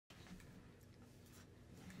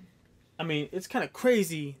I mean, it's kind of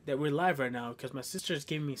crazy that we're live right now because my sister is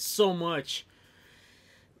giving me so much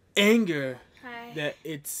anger that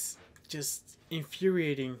it's just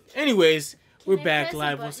infuriating. Anyways, we're back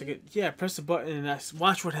live once again. Yeah, press the button and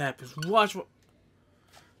watch what happens. Watch what.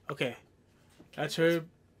 Okay, that's her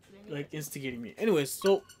like instigating me. Anyways,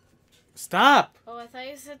 so stop. Oh, I thought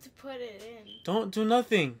you said to put it in. Don't do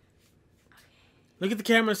nothing. Okay. Look at the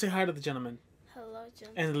camera and say hi to the gentlemen. Hello,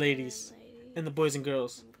 gentlemen. And the ladies. And the boys and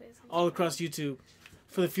girls. All across YouTube.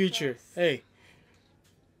 For the future. Hey.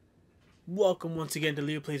 Welcome once again to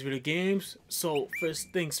Leo Plays Video Games. So,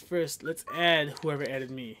 first things first, let's add whoever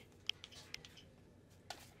added me.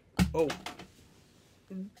 Oh.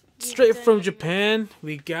 Straight from Japan,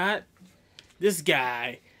 we got this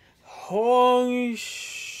guy. Hoshike.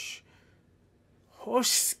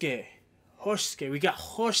 We got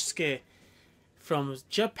Hoshike from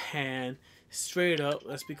Japan. Straight up,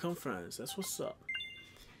 let's become friends. That's what's up.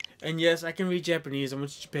 And yes, I can read Japanese. I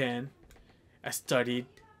went to Japan. I studied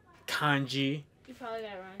kanji. You probably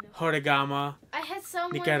got it wrong. Hiragana. I had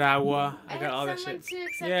someone. Nicaragua. I got all that shit.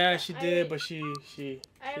 Yeah, she did, but she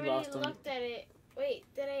I already lost them. looked at it. Wait,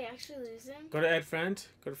 did I actually lose him? Go to add friend.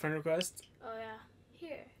 Go to friend request. Oh yeah,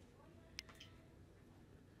 here.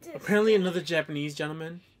 Apparently, another Japanese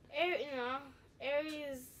gentleman.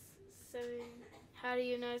 Aries 7. How do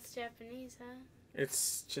you know it's Japanese, huh?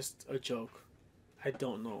 It's just a joke. I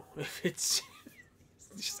don't know if it's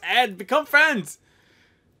just add, become friends.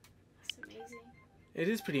 That's amazing. It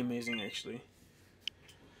is pretty amazing, actually.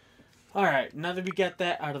 Alright, now that we got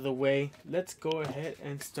that out of the way, let's go ahead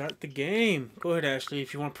and start the game. Go ahead, Ashley,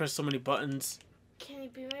 if you want to press so many buttons. Can you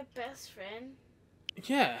be my best friend?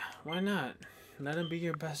 Yeah, why not? Let him be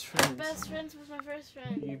your best friend. Best friends with my first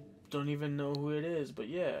friend. You don't even know who it is, but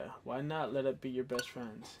yeah, why not let it be your best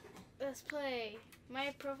friend? Let's play.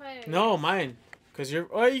 My profile. No, mine. Because you're...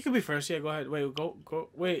 Oh, you can be first. Yeah, go ahead. Wait, go.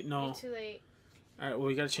 Wait, no. You're too late. Alright, well,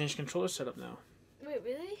 we gotta change controller setup now. Wait,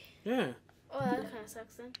 really? Yeah. Oh, that kind of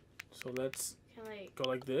sucks then. So let's go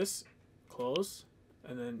like this, close,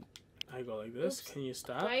 and then I go like this. Oops. Can you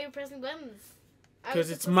stop? Why are you pressing buttons?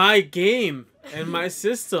 Because it's my game and my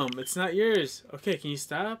system. It's not yours. Okay, can you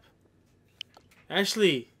stop?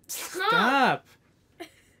 Ashley, stop.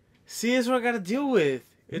 See, that's what I gotta deal with.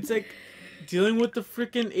 It's like dealing with the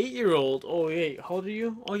freaking 8-year-old. Oh, wait, how old are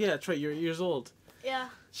you? Oh, yeah, that's right, you're 8 years old. Yeah.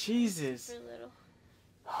 Jesus. For little.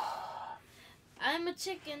 I'm a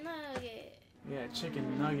chicken nugget. Yeah,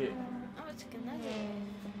 chicken nugget. I'm a chicken nugget.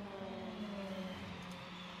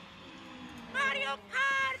 Mario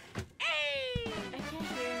Kart! Hey! I can't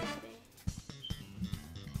hear anything.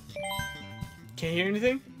 Can't hear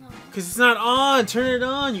anything? No. Because it's not on. Turn it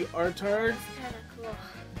on, you artard. It's kind of cool.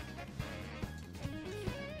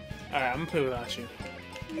 Alright, I'm gonna play without you.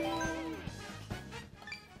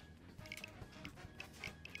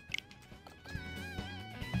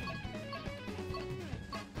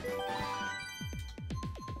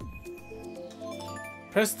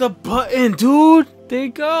 Press the button, dude! There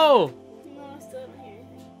you go! No, I still don't hear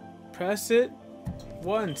anything. Press it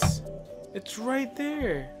once. It's right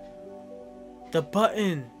there. The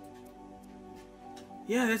button.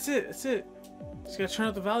 Yeah, that's it. That's it. Just gotta turn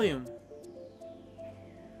up the volume.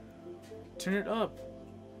 Turn it up.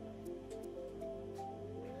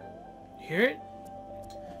 Hear it?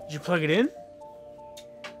 Did you plug it in?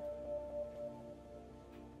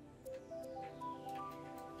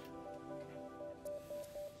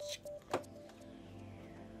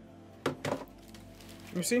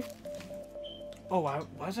 Let me see. Oh, why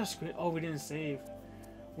is our screen? Oh, we didn't save.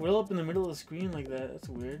 We're all up in the middle of the screen like that. That's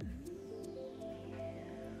weird.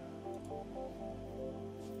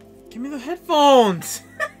 Give me the headphones!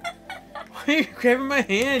 Why are you grabbing my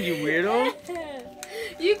hand, you weirdo?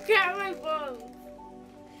 You grabbed my phone.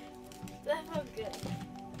 That felt good.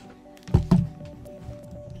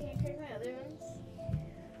 Can you crack my other ones?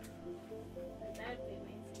 That would be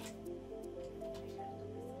amazing.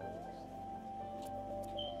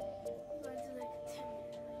 Going to like 10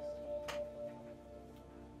 minutes.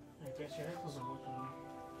 I guess your headphones are working now.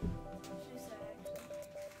 She said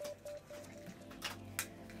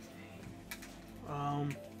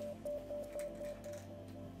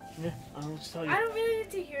Yeah, I don't know what to tell you. I don't really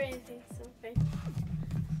need to hear anything, so okay.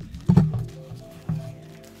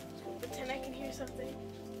 Pretend I can hear something.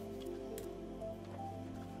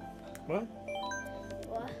 What?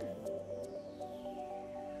 What?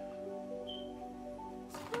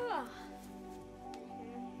 Ah.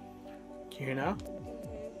 Can you hear now?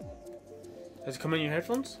 Does it come in your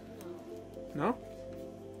headphones? No?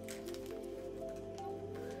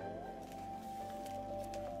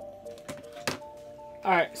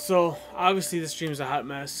 Alright, so obviously the stream's a hot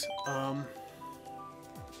mess.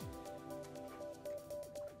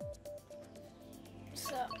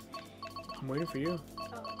 So. I'm waiting for you. Oh.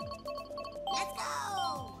 Let's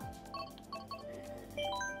go!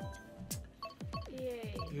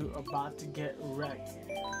 Yay. You're about to get wrecked.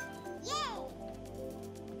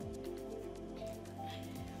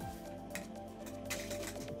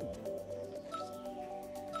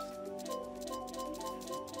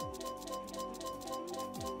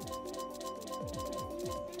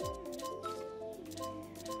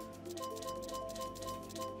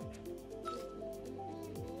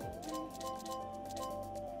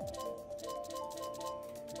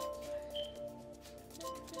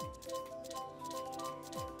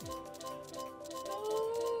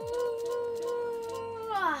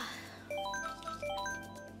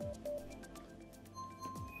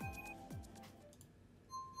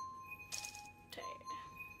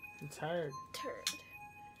 I'm tired. Turd.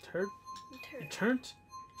 Turd? Turd. You turned?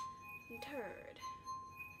 Turd.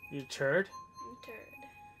 You turd? Turd.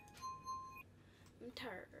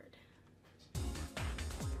 Turd.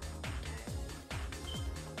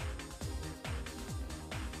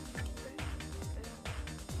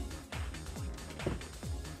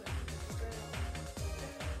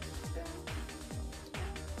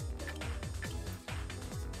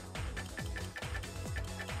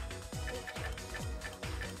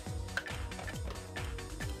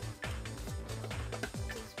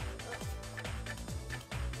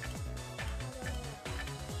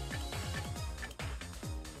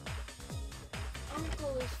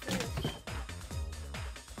 Uncle is first.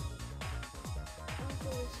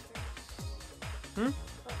 Uncle is first. Hmm?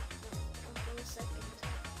 Oh, no. Uncle is second.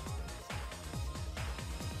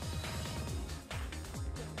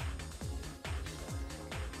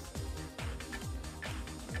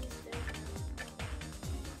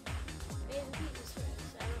 Baby Pete is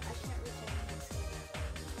first. I can't return this.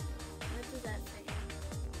 What does that say?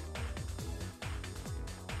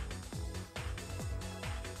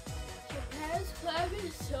 Japan's flag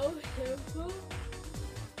is so simple.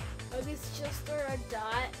 Like it's just a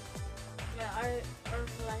dot. Yeah, our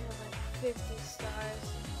flag has like 50 stars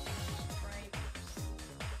and stripes.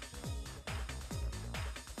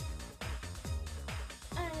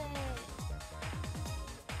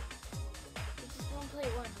 We just won't play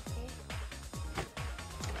one, okay?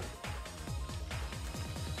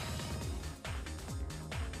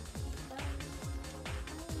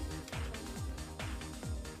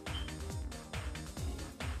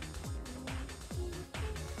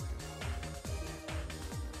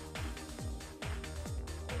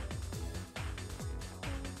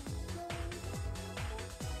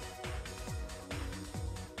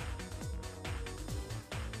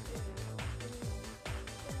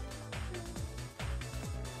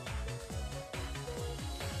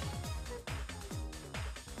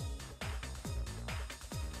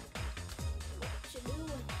 What you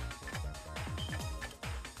doing?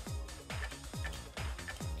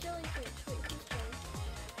 Jellyfish. Wait, who's jellyfish?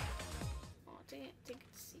 Oh, dang it. Take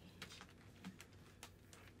it to see.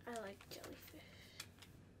 I like jellyfish.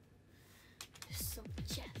 There's some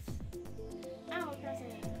chests. Ow,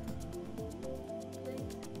 present.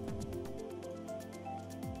 Please.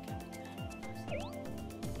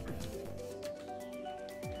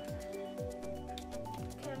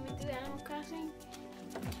 Can we do Animal Crossing?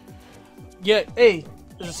 Yeah, hey,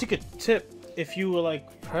 there's a secret tip. If you will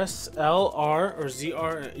like press L, R, or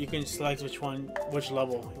ZR, you can select which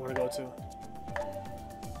level you want to go to.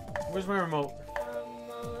 Where's my remote?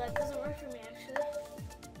 That doesn't work for me actually.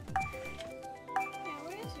 Yeah,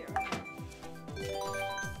 where is your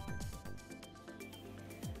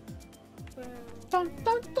Dun,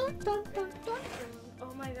 dun, dun, dun, dun, dun.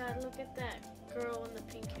 Oh my god, look at that girl in the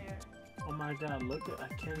pink hair. Oh my god, look at, I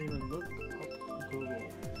can't even look up Google.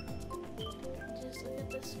 Just look at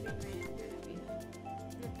the screen right in front of you.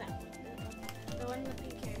 Not that one. The one in the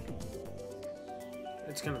pink hair.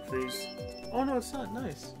 It's gonna freeze. Oh no, it's not.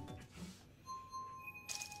 Nice.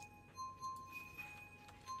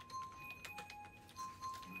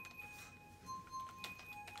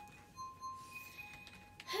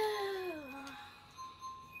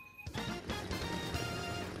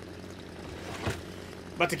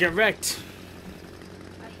 About to get wrecked.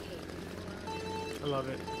 I hate it. I love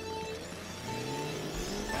it.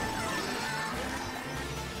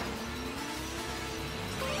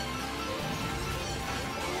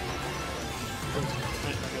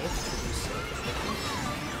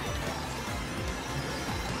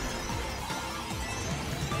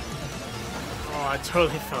 Oh, I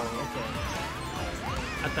totally fell. Okay.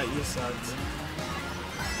 I thought you sucked.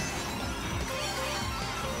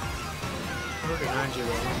 behind you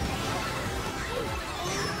though.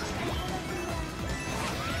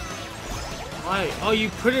 Why? Oh, you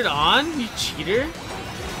put it on? You cheater?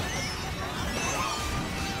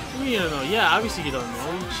 You don't know. Yeah, obviously you don't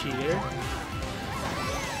know. You cheater.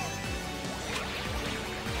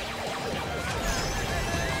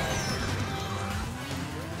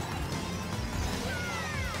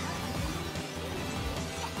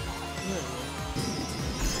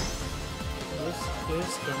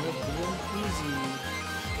 This gonna be easy.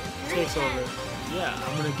 Takes over. Yeah,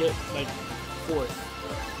 I'm gonna get like 4th.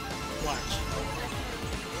 Watch.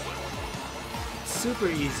 Super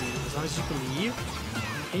easy as long as you believe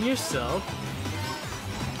in yourself.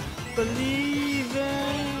 Believe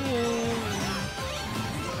in.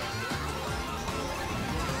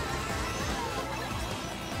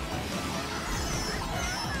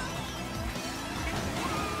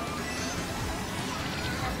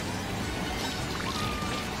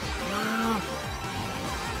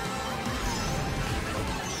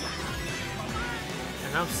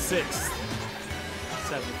 And I'm 6th.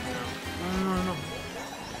 7th now. No.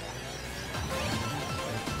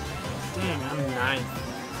 Dang, I'm 9th.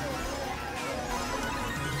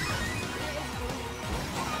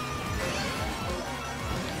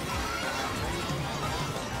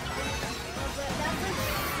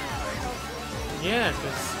 Yeah,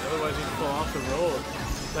 because otherwise you fall off the road.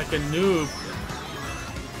 Like a noob.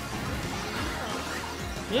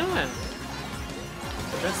 Yeah.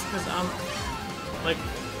 But that's because I'm like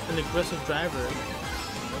an aggressive driver.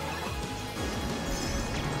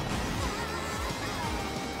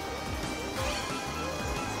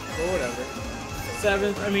 Or whatever.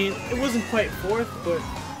 7th, I mean, it wasn't quite 4th, but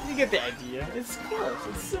you get the idea. It's close,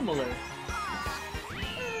 it's similar.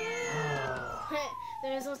 The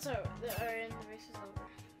results are and the race is over.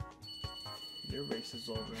 Your race is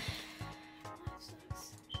over. That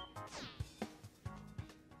sucks.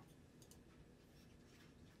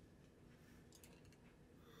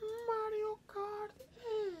 Mario Kart.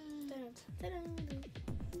 I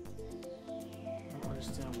don't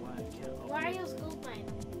understand why I can't. Mario's gold mine.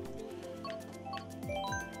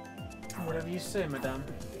 Whatever you say, madame.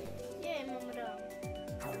 Yeah, madame.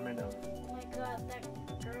 Oh, madame. Oh my god, that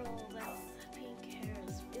girl that's pink hair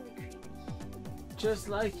is really creepy. Just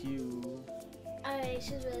like you.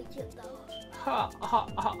 She's really cute though. Ha ha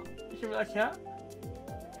ha. She really cat?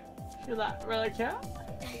 She like really cat?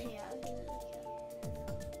 Yeah.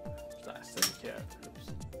 I said cat. Oops.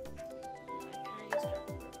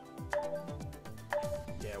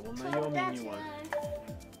 Yeah, well now you owe me a new one.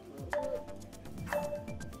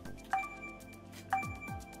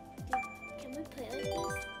 Can we play like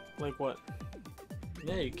this? Like what?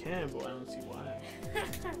 Yeah, you can, but I don't see why.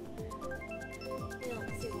 We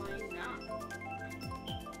don't see why not.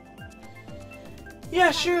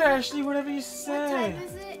 Yeah, sure, Ashley, whatever you What say. time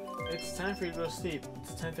is it? It's time for you to go to sleep.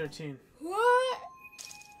 It's 10:13. What?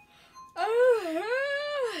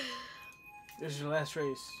 This is your last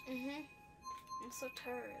race. I'm so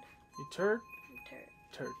tired. You turd? I'm tired.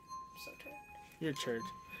 Turd. I'm so tired. You're a turd.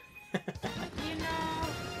 You know.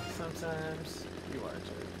 Sometimes you are a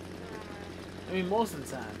turd. I mean, most of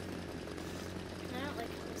the time. I don't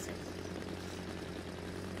like this.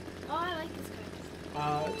 Oh, I like this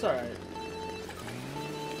card. It's alright.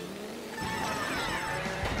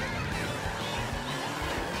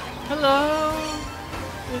 Hello,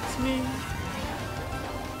 it's me.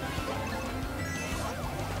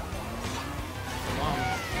 Wow.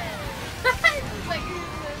 It's like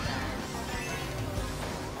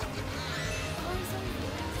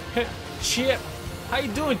Chip, how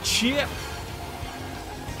you doing, Chip?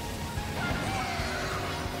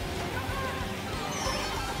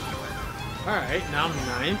 All right, now I'm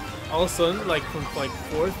 9th. All of a sudden, like from like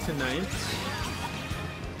 4th to 9th.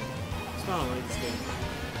 It's not like this game.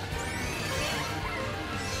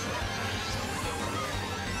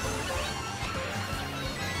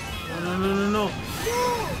 No.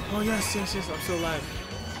 Oh, yes, I'm still alive.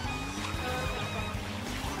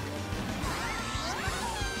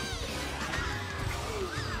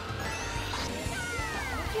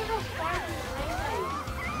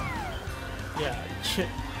 Yeah,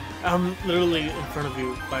 I'm literally in front of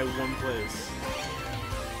you by 1 place.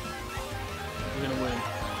 You're gonna win.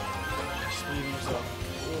 Just believe in yourself.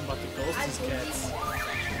 Ooh, I'm about to ghost these cats.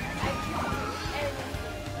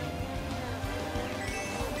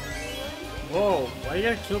 Whoa, why you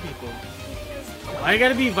gotta kill people? Why you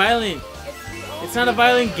gotta be violent? It's not a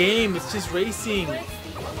violent game, it's just racing.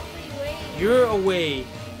 You're away.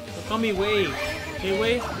 Don't call me Way. Okay,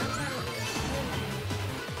 Way?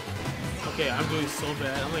 Okay, I'm doing so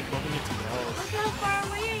bad. I'm like bumping into walls. Look how far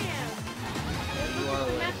away I am. You are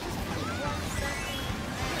away.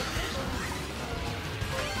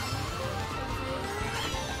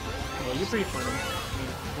 pretty funny. I mean,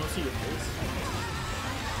 want to see your face?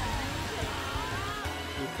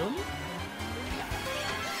 You kill me?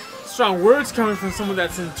 Strong words coming from someone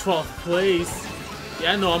that's in 12th place.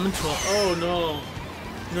 Yeah, no, I'm in 12th. Oh no.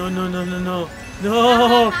 No, no, no, no, no.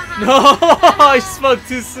 No! No! I spoke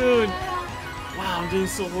too soon. Wow, I'm doing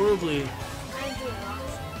so horribly. You wish.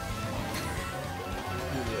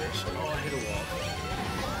 Oh, I hit a wall.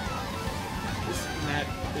 This map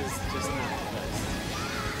is just not the best.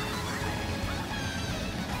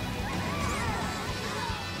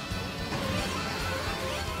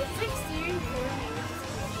 It's like steering for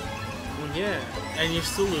me. Well, yeah, and you're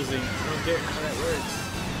still losing. I don't get how that works.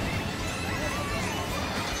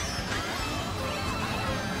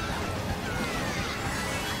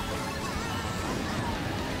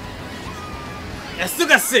 I still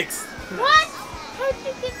got 6! What? How'd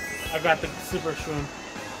you get? I got the super shroom.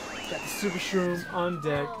 Got the super shroom on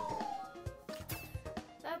deck. Oh.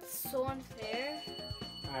 That's so unfair.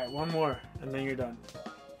 Alright, one more, and then you're done.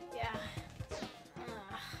 Yeah.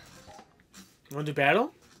 You want to do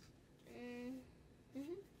battle? Mm-hmm.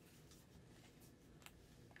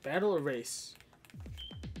 Battle or race?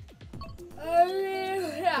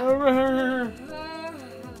 Yeah. Alright.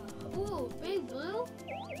 Ooh, big blue?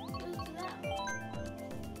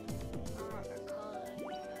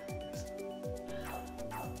 What is that?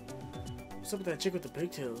 What's up with that chick with the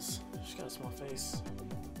pigtails? She's got a small face.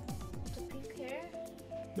 The pink hair?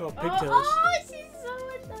 No, pigtails. Oh, she's so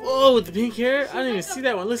adorable. Whoa, with the pink hair? I didn't even see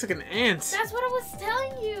that one. It looks like an ant. That's what I was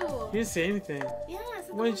telling you. You didn't say anything. Yeah, I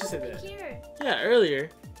said Why the didn't you one say with the that? pink hair. Yeah, earlier.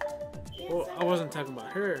 Yes, Well, I wasn't talking about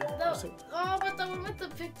her. I was like, Oh, but the one with the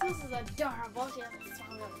pigtails is adorable. She has a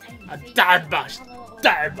small little tiny face. Adorable.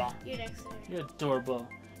 Adorable. You're next to her. You're adorable.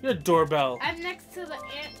 You're a doorbell. I'm next to the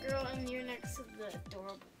ant girl, and you're next to the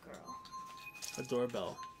adorable girl. A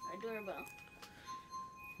doorbell. Adorable.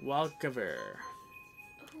 Walkover.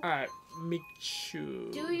 Alright, Michu.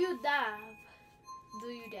 Do you dab? Do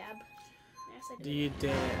you dab? Yes, I do. Do you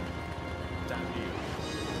dare? Damn you.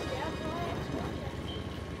 Dab, boy?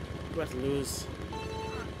 You about to lose.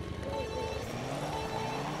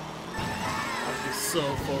 I'll be so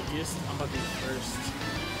focused. I'm about to be first.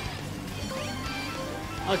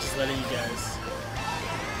 I'll just let it, you guys.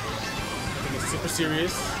 I think it's super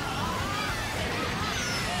serious.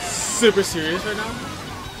 Super serious right now.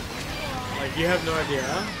 Like, you have no idea,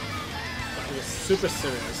 huh? I think it's super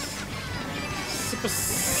serious.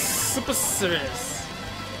 Super serious.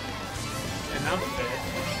 And I'm fit.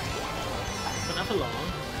 But not for long.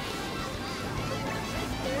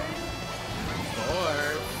 Or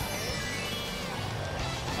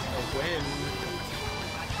a win.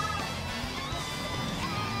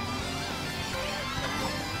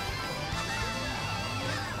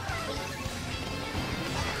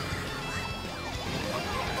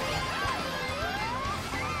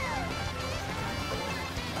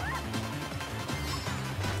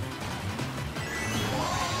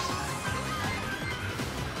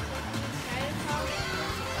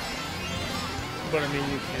 But I mean,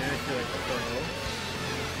 you can if you're like a pro.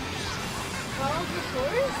 Follow the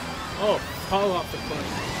course? Oh, follow up the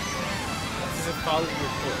course. This is a follow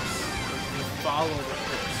your course. You follow the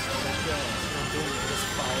course. That's what I'm doing. Just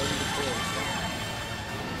follow the course.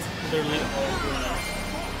 It's literally all going up.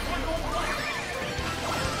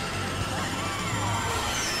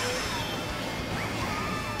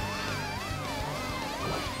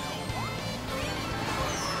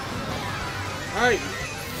 Alright.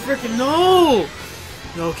 Freaking no!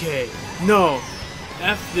 Okay. No.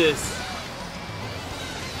 F this.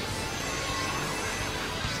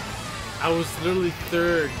 I was literally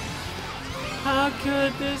third. How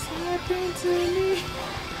could this happen to me?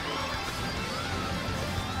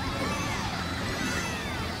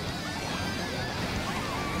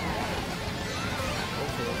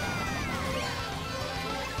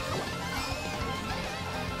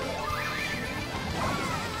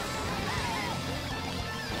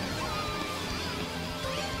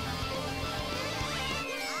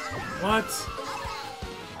 What?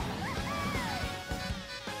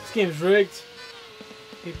 This game's rigged.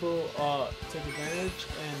 People take advantage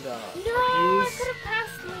and No, I abuse. could have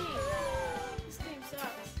passed me. This game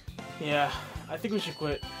sucks. Yeah, I think we should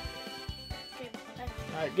quit. Okay,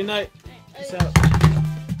 Alright, good night. Peace out.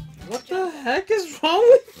 What the heck is wrong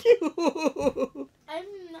with you? I'm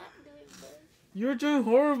not doing good. You're doing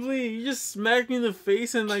horribly. You just smacked me in the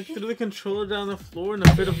face and like threw the controller down the floor in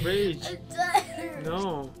a fit of rage.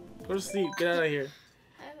 No. Go to sleep. Get out of here.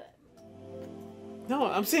 No,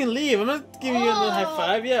 I'm saying leave. I'm not giving you another high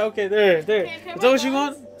five. Yeah, okay, there. Is that what you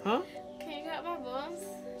want? Huh? Can you cut my bones?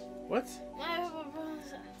 What? My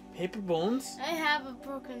bones. Paper bones? I have a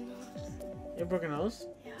broken nose. You have a broken nose?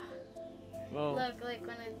 Yeah. Well, Look, like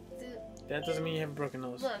when I do. that doesn't mean you have a broken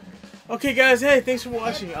nose. Look. Okay, guys. Hey, thanks for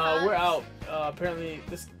watching. We're out. Apparently,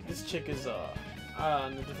 this chick is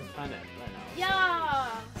on a different planet right now.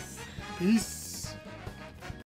 Yes. Peace.